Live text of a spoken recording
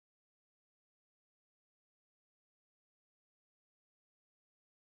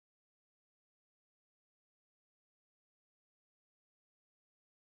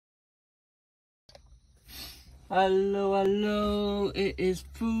Hello, hello, it is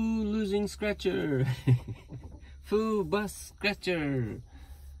Fu losing Scratcher. Fu bus Scratcher.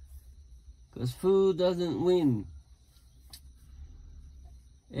 Because Fu doesn't win.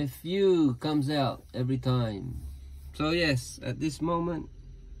 FU comes out every time. So yes, at this moment,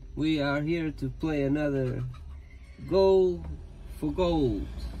 we are here to play another Goal for Gold.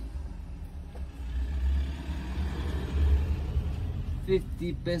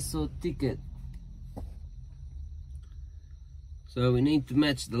 50 peso ticket. So we need to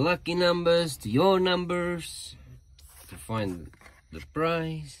match the lucky numbers to your numbers to find the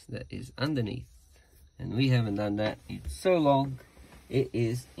prize that is underneath. And we haven't done that in so long. It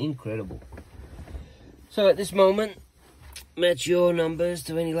is incredible. So at this moment, match your numbers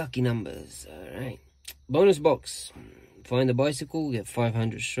to any lucky numbers. Alright. Bonus box. Find a bicycle, get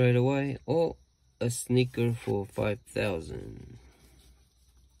 500 straight away. Or a sneaker for 5,000.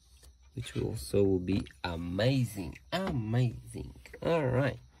 Which also will be amazing. Amazing.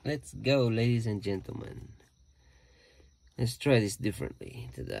 Alright. Let's go, ladies and gentlemen. Let's try this differently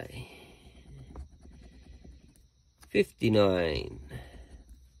today. 59,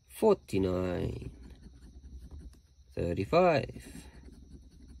 49, 35,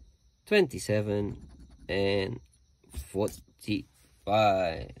 27, and 45.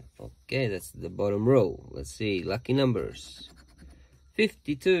 Okay, that's the bottom row. Let's see, lucky numbers.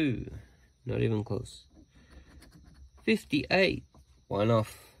 52, not even close. 58, one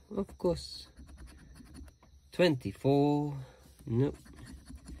off, of course. 24, nope.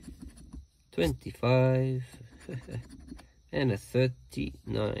 25, and a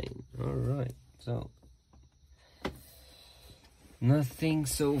 39. Alright, so nothing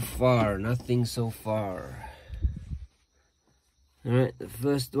so far, nothing so far. Alright, the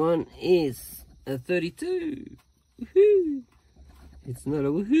first one is a 32. Woohoo! It's not a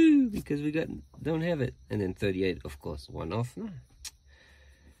woohoo because we don't have it. And then 38, of course, one off. No.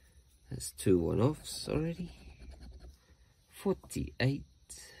 That's two one-offs already. 48.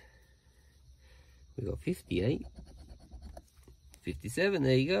 We got 58. 57,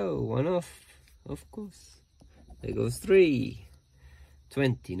 there you go. One off, of course. There goes 3.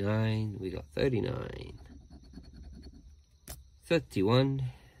 29, we got 39. 31.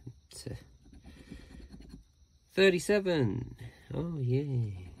 37. Oh yeah,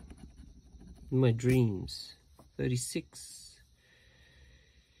 in my dreams. 36.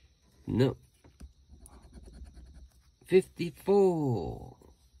 No. 54.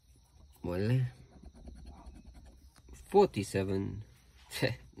 Voila. 47.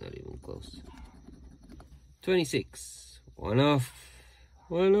 Not even close. 26. One off.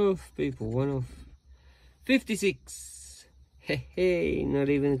 One off, people. One off. 56. Hey, not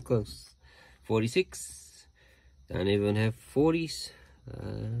even close. 46. Don't even have 40s.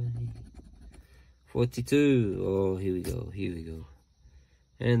 42. Oh, here we go. Here we go.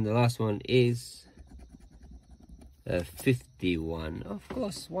 And the last one is 51. Of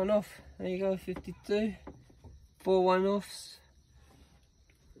course, one off. There you go, 52. 4 one-offs.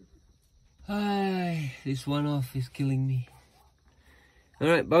 This one off is killing me.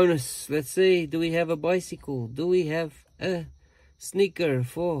 Alright, bonus. Let's see. Do we have a bicycle? Do we have a sneaker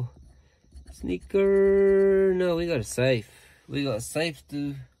for... Sneaker? No, we got a safe. We got a safe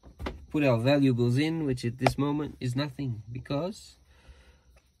to put our valuables in, which at this moment is nothing because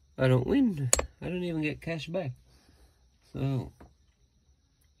I don't win. I don't even get cash back. So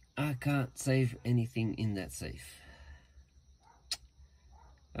I can't save anything in that safe.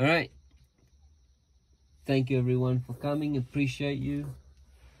 Alright. Thank you everyone for coming. Appreciate you.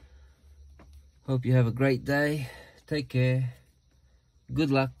 Hope you have a great day. Take care.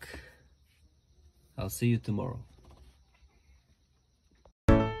 Good luck. I'll see you tomorrow.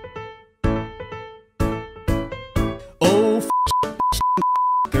 Oh,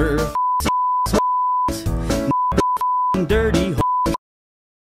 dirty